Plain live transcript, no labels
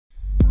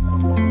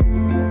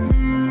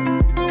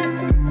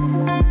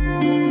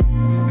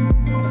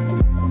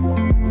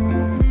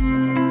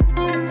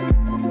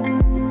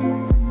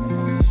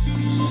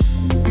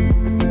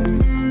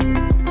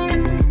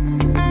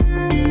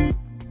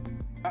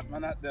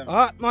them.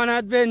 Hartman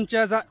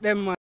Adventures at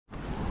them, man.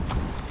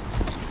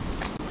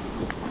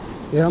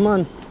 Yeah,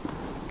 man.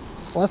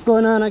 What's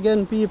going on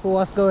again, people?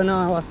 What's going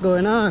on? What's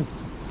going on?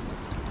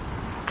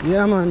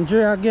 Yeah, man.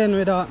 Dre again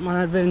with Hartman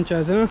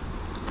Adventures, you know.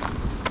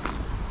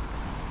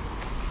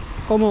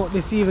 Come out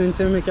this evening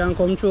so we can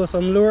come through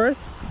some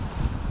lures.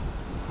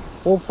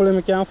 Hopefully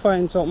we can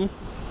find something.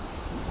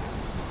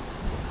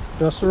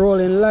 Just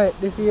rolling light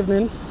this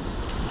evening.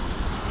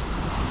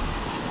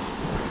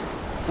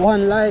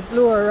 One light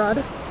lure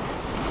rod.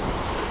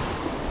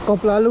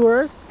 Couple of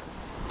lures.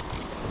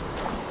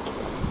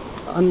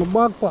 And my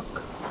backpack.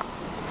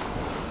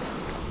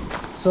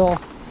 So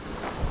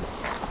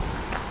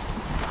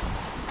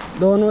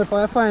don't know if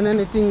I find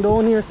anything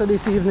down here so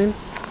this evening.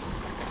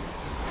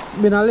 It's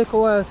been a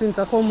little while since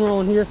I come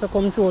around here, so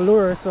come through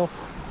lures, so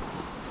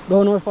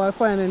don't know if I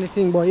find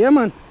anything, but yeah,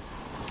 man,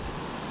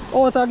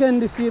 out again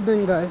this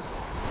evening, guys.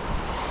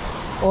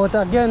 Out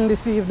again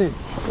this evening.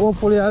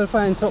 Hopefully I'll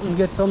find something,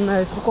 get some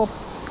nice hook up,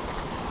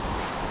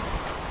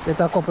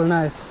 get a couple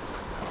nice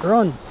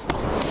runs.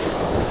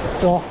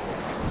 So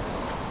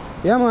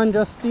yeah, man,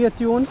 just stay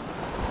tuned.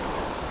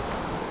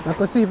 I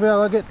could see if I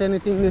will get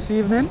anything this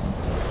evening.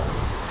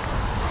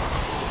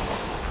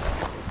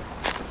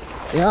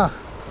 Yeah.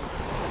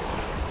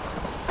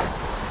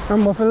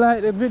 Remember, if you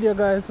like the video,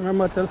 guys,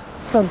 remember to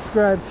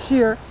subscribe,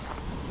 share.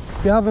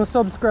 If you haven't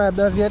subscribed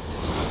as yet,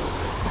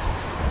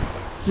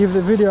 give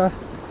the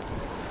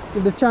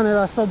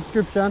channel a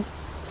subscription.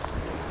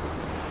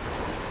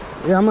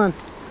 Yeah, man.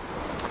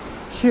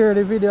 Share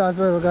the video as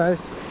well,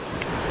 guys,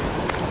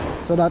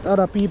 so that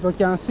other people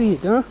can see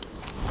it, you know.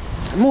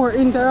 The more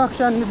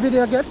interaction the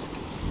video get,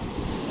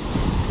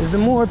 is the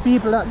more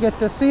people that get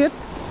to see it.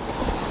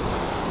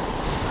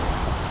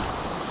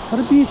 How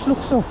the beach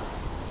looks so.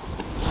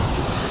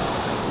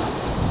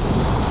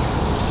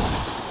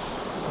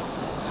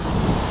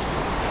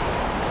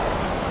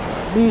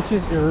 Beach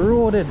is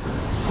eroded. You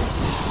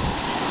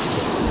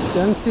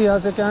can see,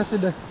 as you can see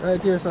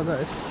right here, so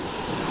guys,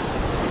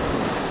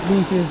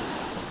 beach is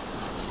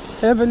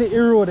heavily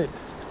eroded.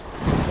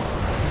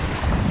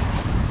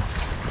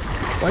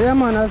 But yeah,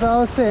 man, as I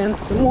was saying,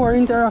 the more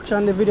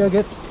interaction the video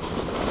get,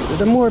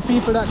 the more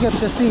people that get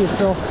to see it.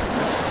 So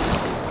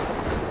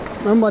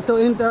remember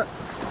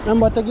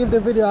to give the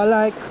video a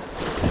like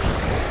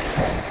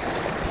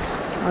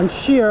and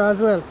share as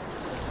well.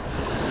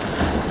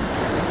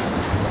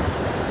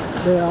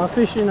 They are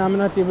fishing. I'm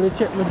not able to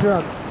check my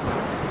drag.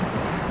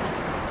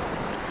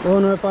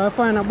 Don't know if I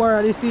find a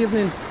bar this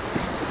evening.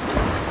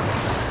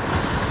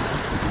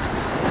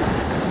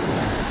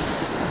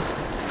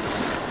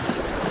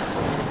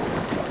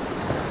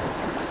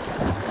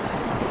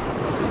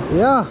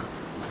 Yeah.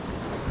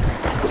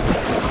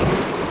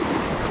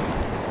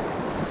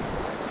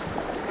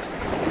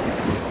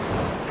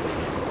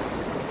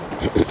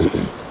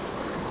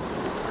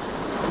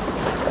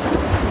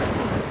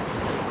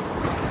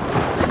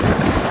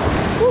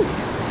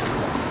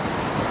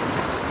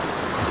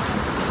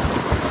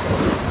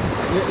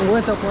 Getting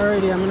wet up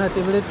already. I'm not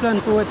even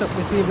plan to wet up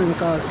this evening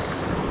because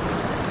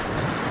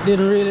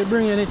didn't really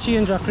bring any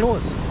change of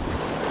clothes.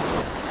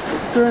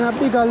 Throwing a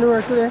bigger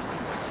lure today.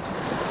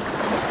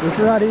 This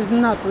rod is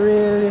not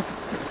really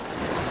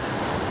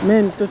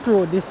meant to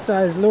throw this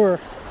size lure,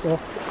 so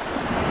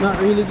not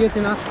really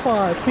getting a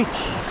far pitch.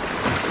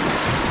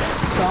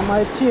 So I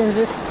might change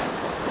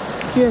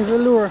the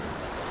lure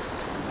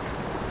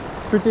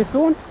pretty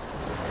soon.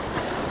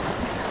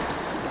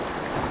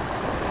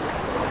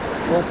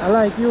 But I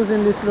like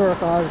using this lure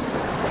because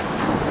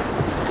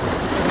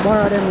more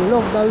of them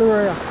love the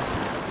lure.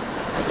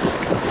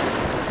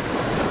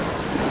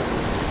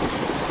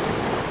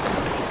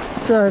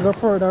 Try to go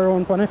further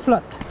around on a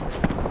flat.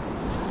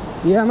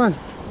 Yeah, man.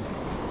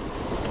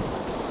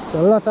 It's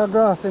a lot of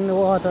grass in the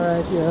water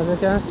right here,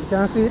 as you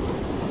can see it.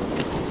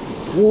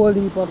 Whole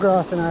heap of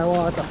grass in our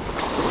water.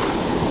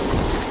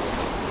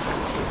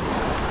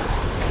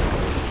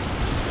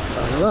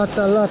 A lot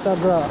of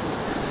grass.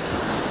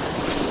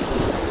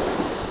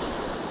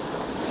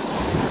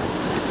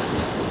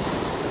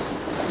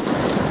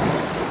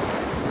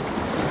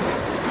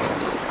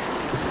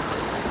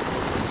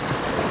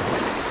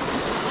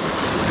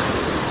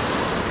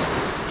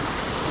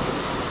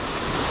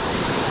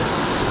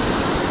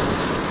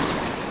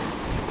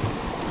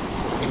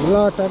 A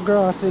lot of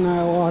grass in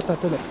our water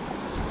today.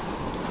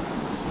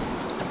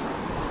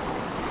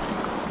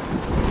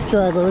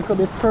 Try to go a little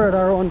bit further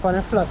around on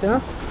the flat, you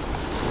know.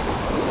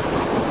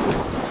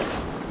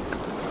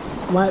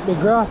 Might be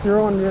grass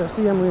around here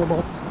same way,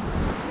 but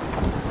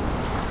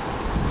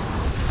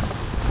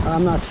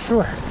I'm not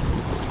sure.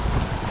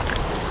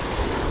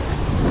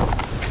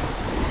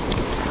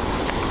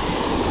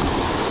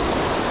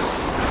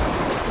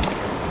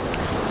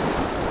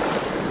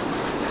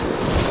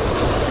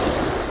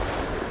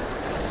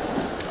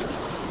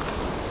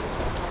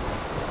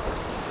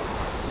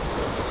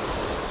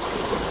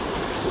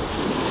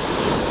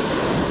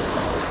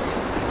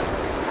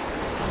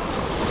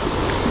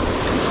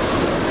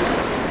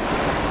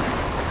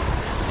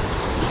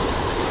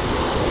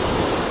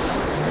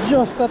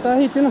 Just got a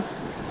hit, you know.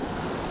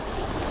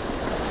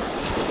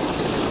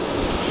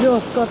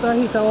 Just got a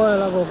hit a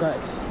while ago,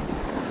 guys.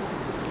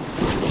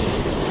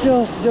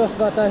 Just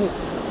got a hit.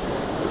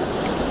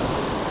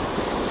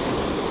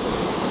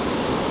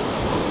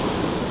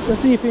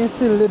 Let's see if he's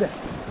still there.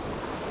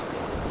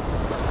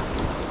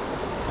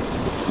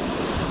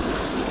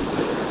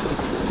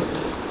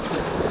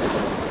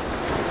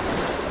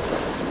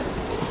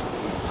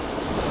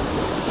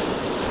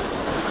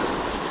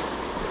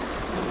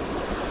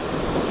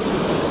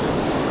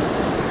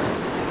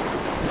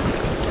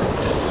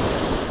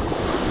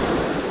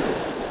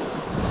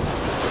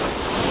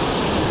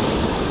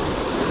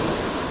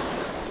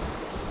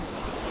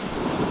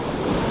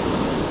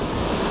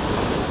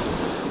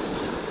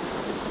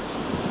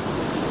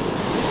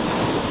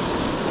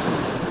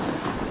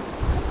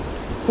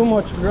 Too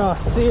much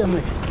grass, see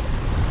me.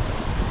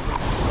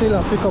 Still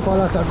I pick up a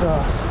lot of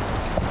grass.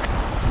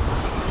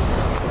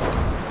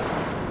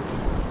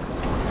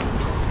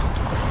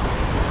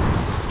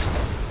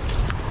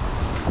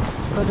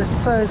 Look at the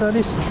size of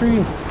this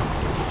tree.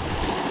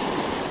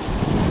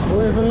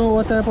 Don't even know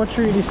what type of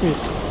tree this is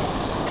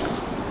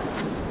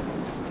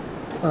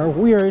or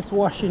where it's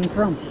washing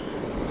from.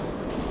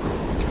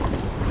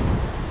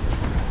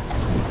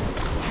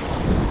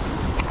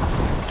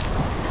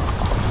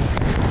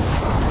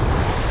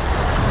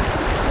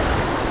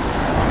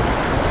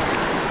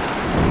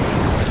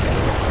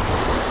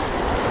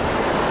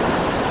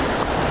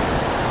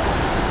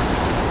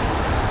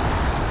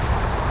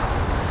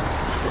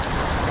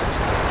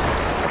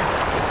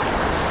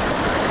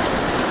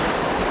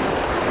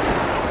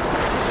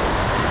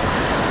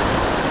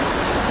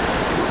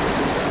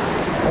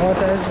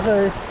 Water is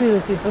very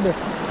silty today.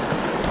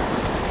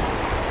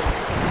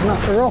 It's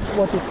not rough,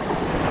 but it's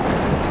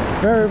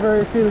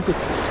very silty.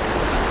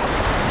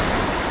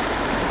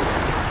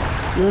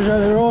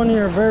 Usually around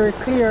here very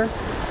clear,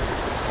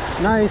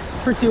 nice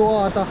pretty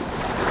water.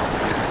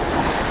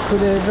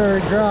 Today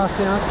very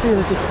grassy and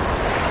silty.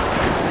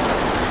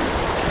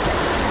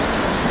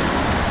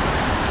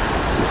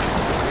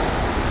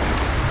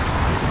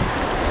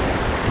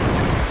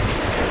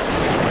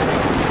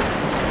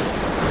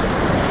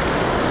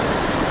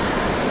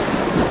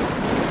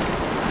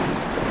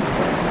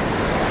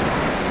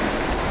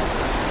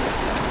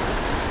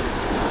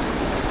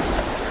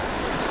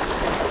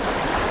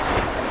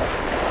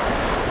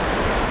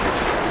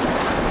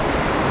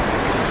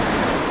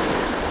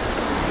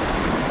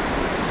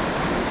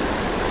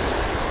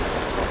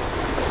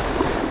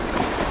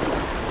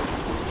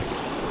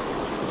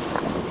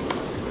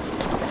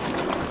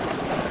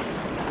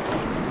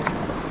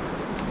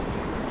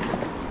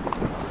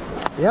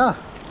 Yeah,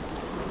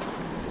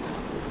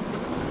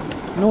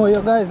 no,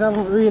 you guys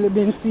haven't really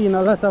been seeing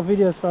a lot of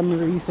videos from me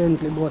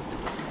recently, but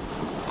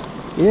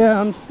yeah,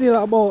 I'm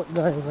still about,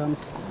 guys. I'm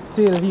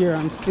still here,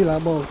 I'm still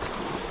about.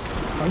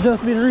 I've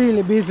just been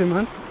really busy,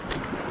 man.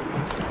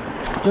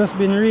 Just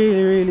been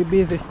really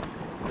busy.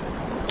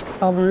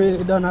 Haven't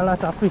really done a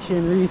lot of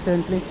fishing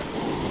recently,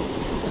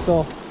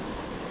 so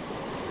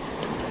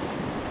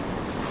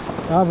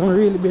I haven't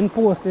really been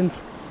posting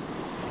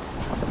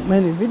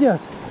many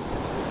videos.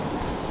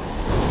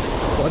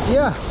 But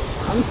yeah,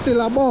 I'm still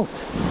about.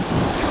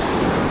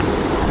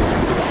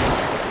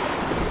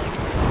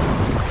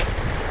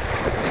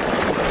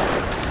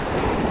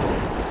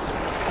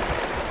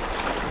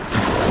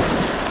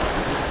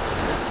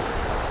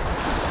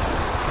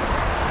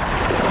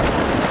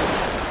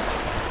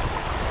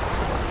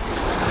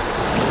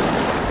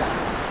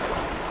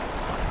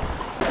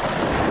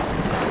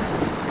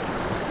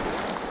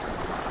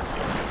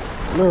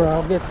 Look,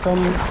 I'll get some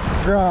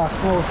grass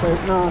now so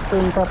it now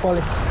swim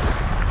properly.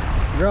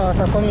 Grass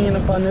are coming in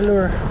upon the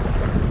lure.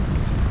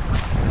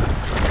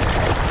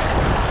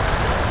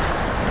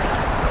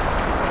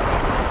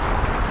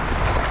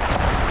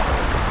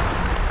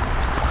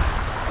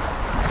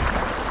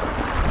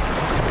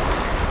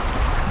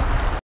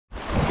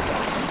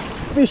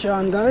 Fish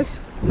on, guys.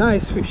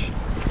 Nice fish.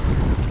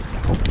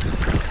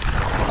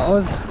 That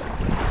was...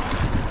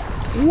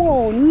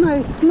 Whoa,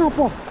 nice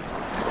snapper.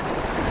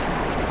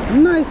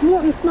 Nice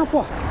mutton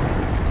snapper.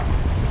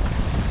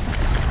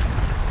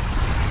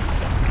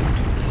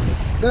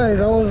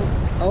 Guys, I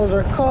was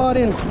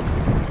recording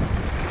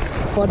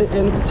for the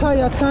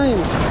entire time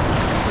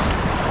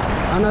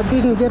and I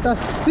didn't get a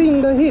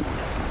single hit.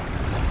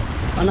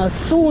 And as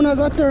soon as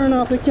I turn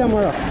off the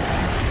camera,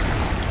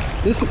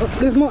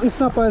 this mutton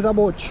snapper is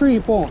about 3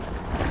 pounds.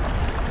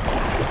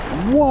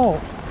 Wow.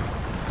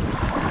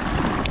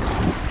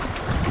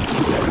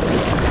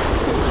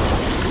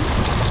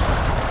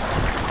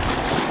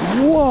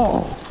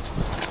 Whoa.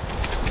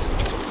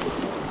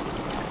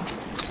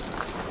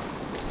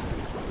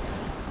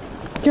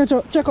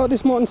 Check out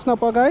this mutton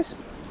snapper, guys.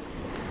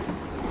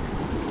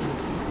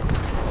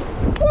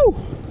 Woo!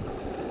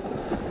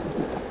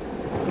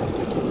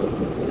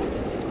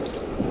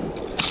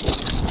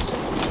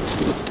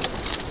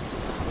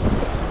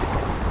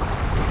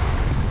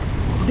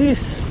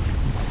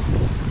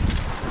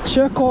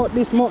 Check out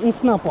this mutton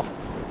snapper.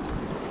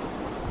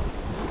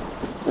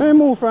 Let me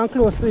move from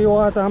close to the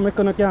water and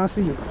I can't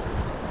see you.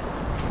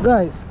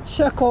 Guys,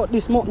 check out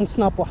this mutton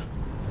snapper.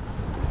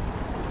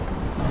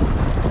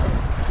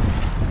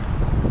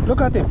 Look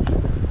at him.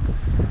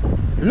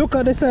 Look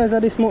at the size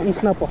of this mutton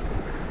snapper.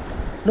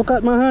 Look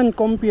at my hand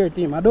compared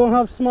to him. I don't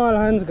have small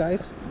hands,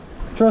 guys.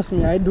 Trust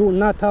me, I do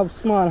not have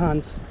small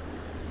hands.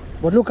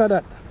 But look at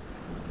that.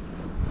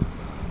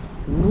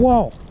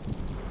 Wow.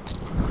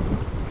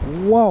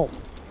 Wow.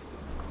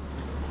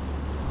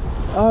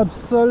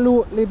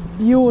 Absolutely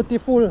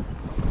beautiful.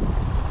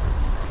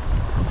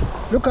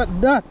 Look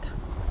at that.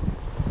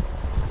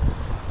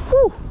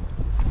 Woo.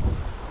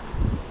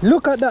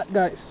 Look at that,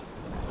 guys.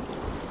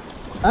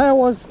 I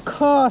was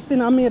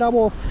casting, I made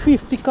about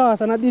 50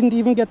 casts and I didn't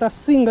even get a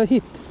single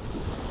hit.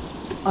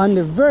 And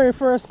the very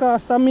first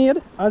cast I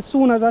made, as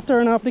soon as I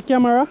turn off the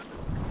camera,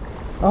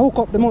 I hook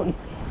up the mutton.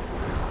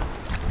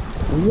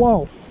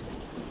 Wow.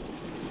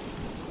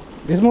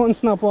 This mutton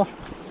snapper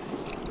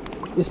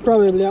is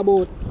probably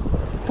about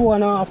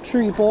 2.5 to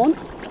 3 pounds.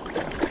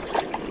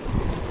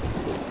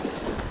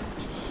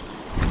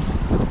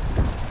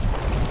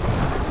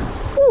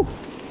 Woo.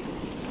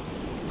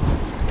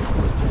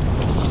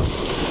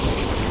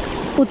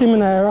 Put him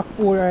in a rock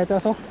pool right there,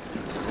 so.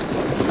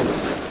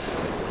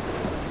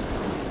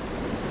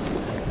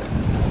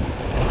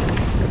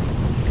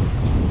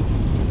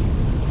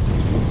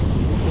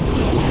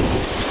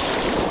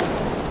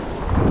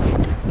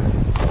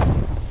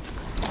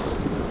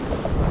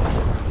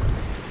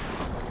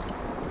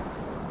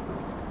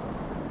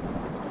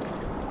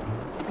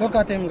 Look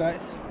at him,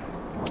 guys.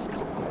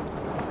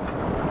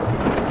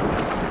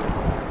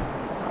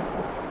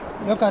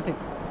 Look at him.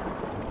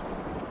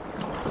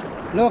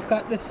 Look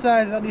at the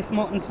size of this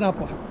mutton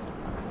snapper.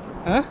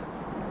 Huh?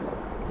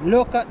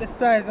 Look at the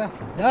size of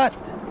that.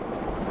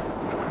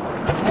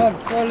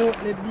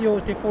 Absolutely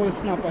beautiful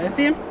snapper. You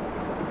see him?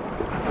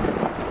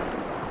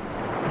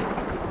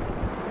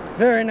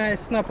 Very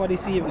nice snapper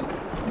this evening.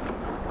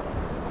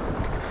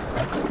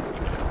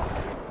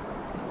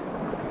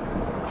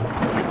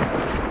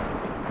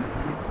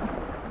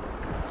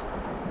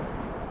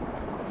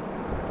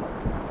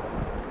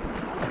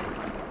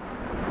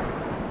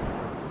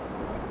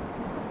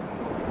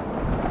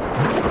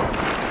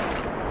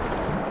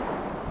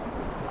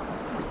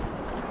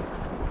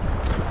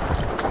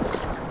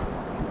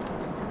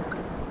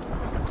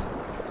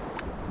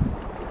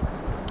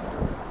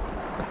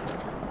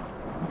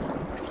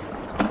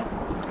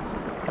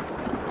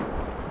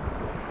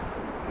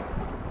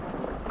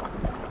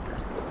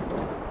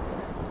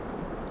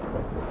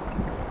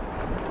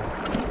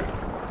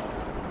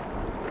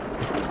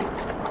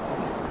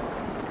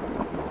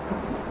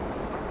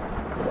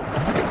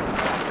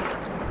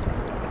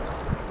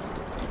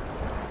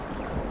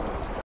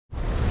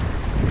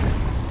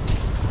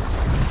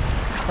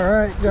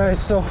 Alright guys,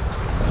 so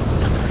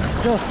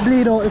just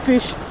bleed out the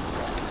fish.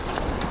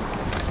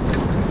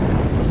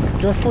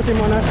 Just put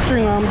him on a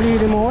string and bleed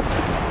him out.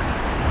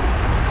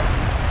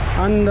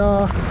 And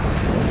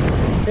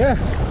yeah,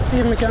 see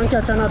if we can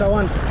catch another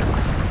one.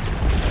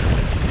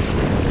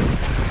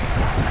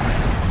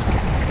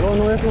 Don't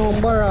know if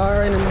no barra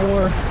or any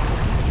more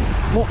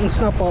mutton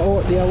snapper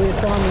out there wait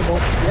for me,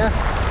 but yeah,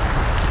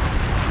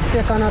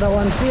 take another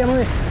one, see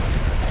him.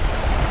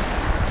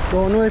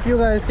 Don't know if you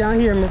guys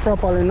can hear me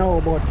properly now,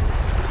 but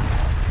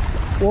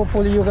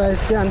hopefully you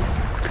guys can.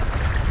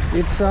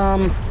 It's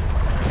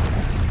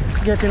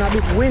getting a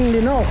bit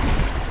windy now.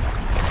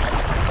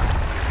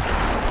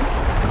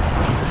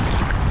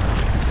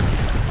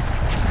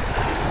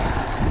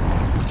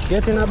 It's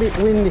getting a bit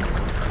windy.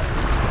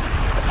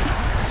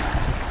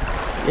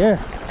 Yeah,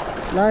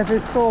 life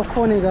is so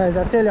funny, guys,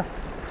 I tell you.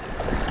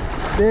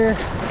 Today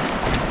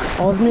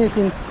I was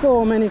making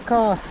so many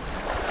casts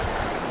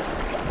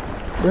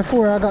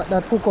before I got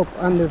that hook up,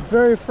 and the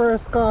very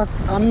first cast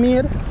I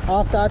made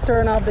after I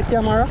turned off the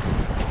camera,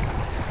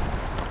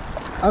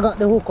 I got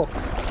the hook up.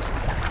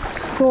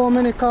 So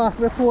many casts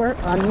before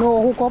and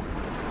no hook up,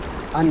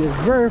 and the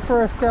very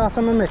first cast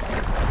I make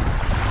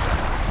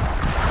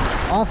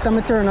after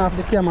I turn off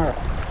the camera,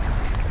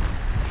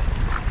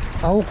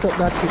 I hooked up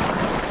that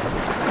fish.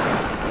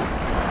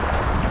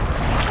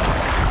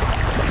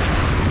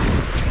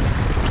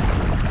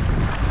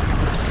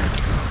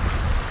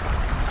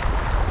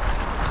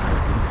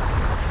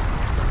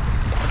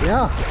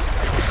 Yeah,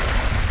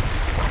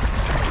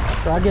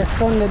 so I guess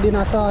Sunday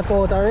dinner sort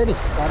out already.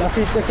 Got a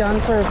fish they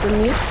can serve to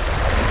me,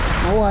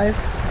 my wife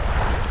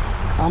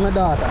and my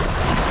daughter.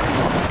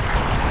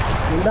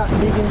 And that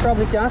big one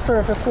probably can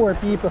serve for 4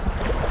 people.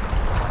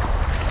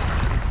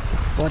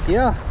 But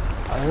yeah,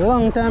 a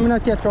long time I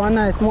catch a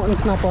nice mutton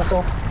snapper,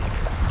 so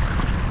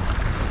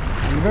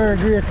I'm very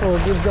grateful.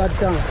 Give God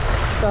thanks.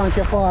 Thank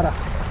you, Father.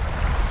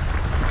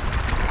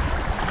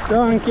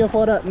 Thank you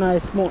for that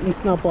nice mutton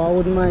snapper. I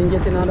wouldn't mind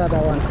getting another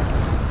one.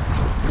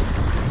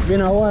 It's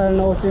been a while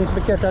now since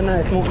we catch a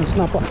nice mutton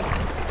snapper.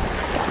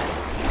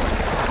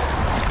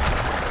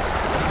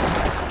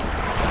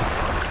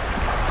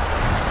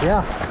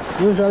 Yeah,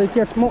 usually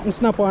catch mutton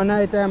snapper at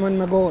night time when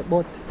I go out,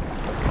 but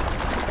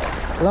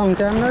long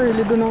time I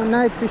really do no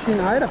night fishing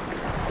either.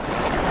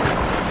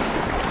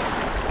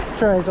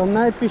 Try some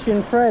night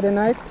fishing Friday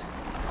night.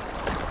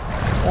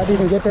 I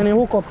didn't get any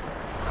hook up.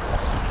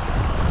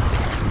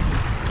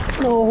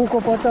 no hook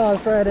up at all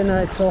Friday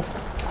night, so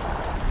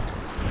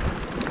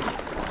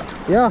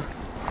yeah,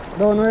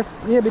 don't know if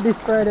maybe this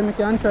Friday we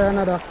can try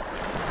another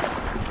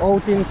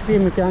outing, see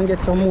if we can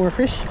get some more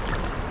fish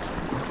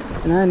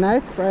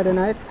night, Friday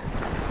night,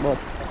 but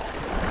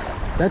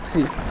let's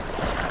see.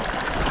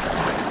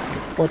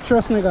 But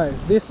trust me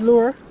guys, this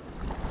lure,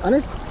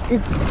 and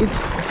it's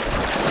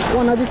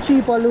one of the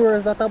cheaper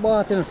lures that I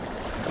bought, you know.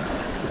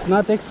 It's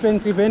not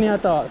expensive any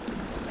at all.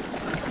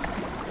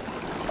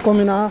 Come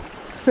in a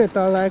set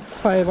of like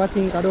 5, I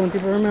think. I don't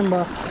even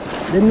remember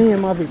the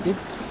name of it.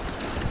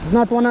 It's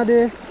not one of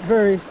the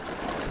very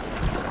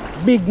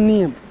big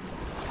name.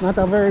 It's not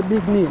a very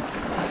big name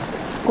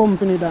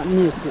company that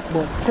makes it,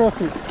 but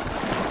trust me,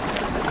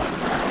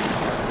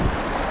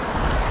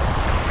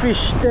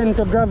 fish tend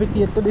to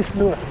gravitate to this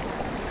lure.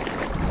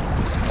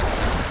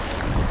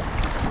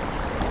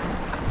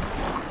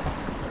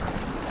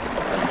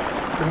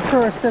 The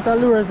first set of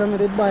lures that I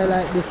did buy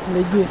like this,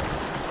 they give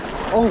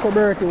Uncle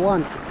Bertie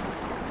one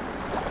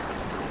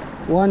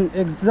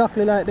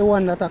exactly like the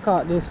one that I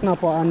caught the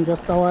snapper on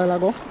just a while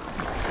ago.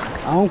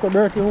 And Uncle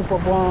Bertie hooked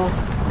up one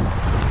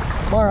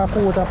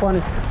barracuda upon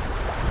it.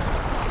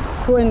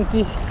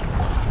 20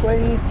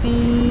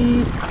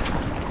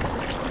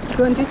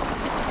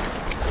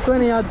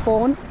 odd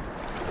pound,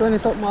 20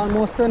 something,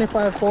 almost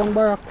 25 pound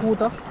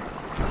barracuda.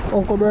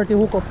 Uncle Bertie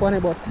hooked up on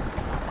it, but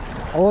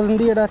I wasn't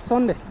there that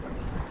Sunday.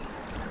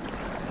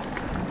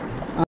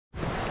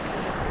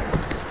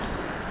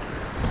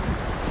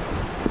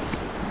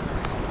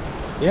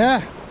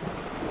 Yeah,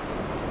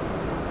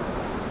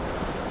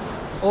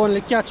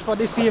 only catch for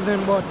this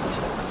evening, but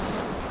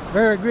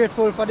very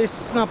grateful for this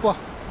snapper.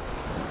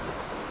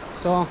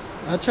 So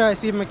I'll try to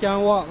see if I can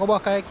go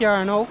back to the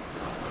car now.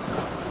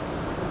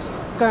 It's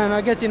kind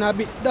of getting a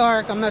bit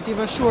dark. I'm not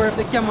even sure if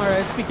the camera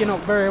is picking up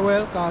very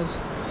well because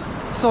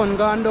the sun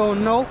gone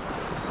down now.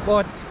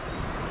 But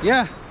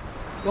yeah,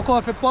 look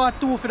out for part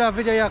 2 for that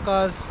video,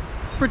 because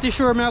pretty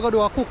sure I'm going to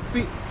do a cook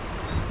fit.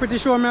 Pretty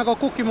sure I'm going to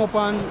cook him up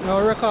and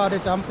record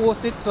it and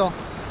post it. So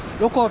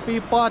look out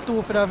for part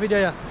 2 for that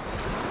video.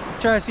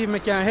 Try to see if I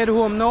can head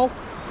home now.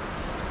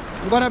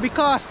 I'm going to be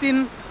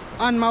casting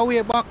on my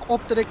way back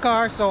up to the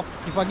car, so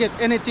if I get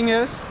anything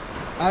else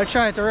I'll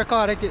try to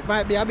record it. It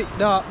might be a bit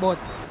dark, but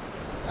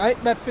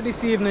alright, that for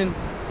this evening.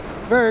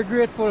 Very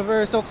grateful,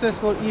 very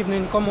successful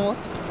evening come out.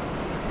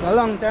 It's a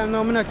long time now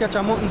I'm going to catch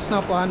a mutton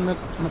snapper, and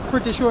I'm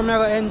pretty sure I'm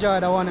going to enjoy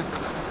that one.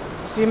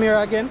 See me here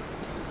again.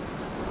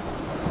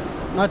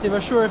 Not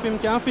even sure if him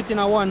can fit in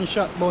a one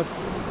shot, but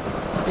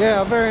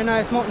yeah, a very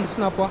nice mutton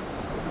snapper.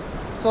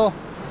 So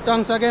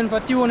thanks again for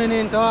tuning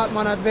in to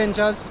Hartman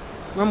Adventures.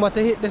 Remember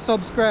to hit the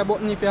subscribe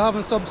button if you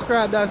haven't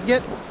subscribed as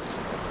yet.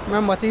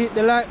 Remember to hit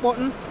the like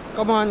button.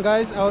 Come on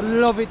guys, I would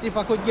love it if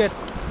I could get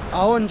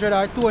 100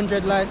 or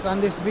 200 likes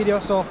on this video.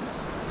 So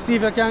see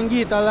if you can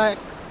get a like,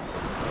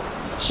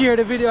 share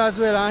the video as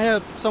well, and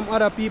help some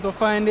other people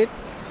find it.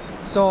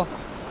 So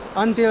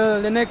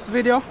until the next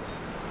video,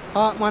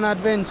 Hartman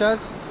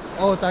Adventures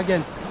out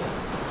again.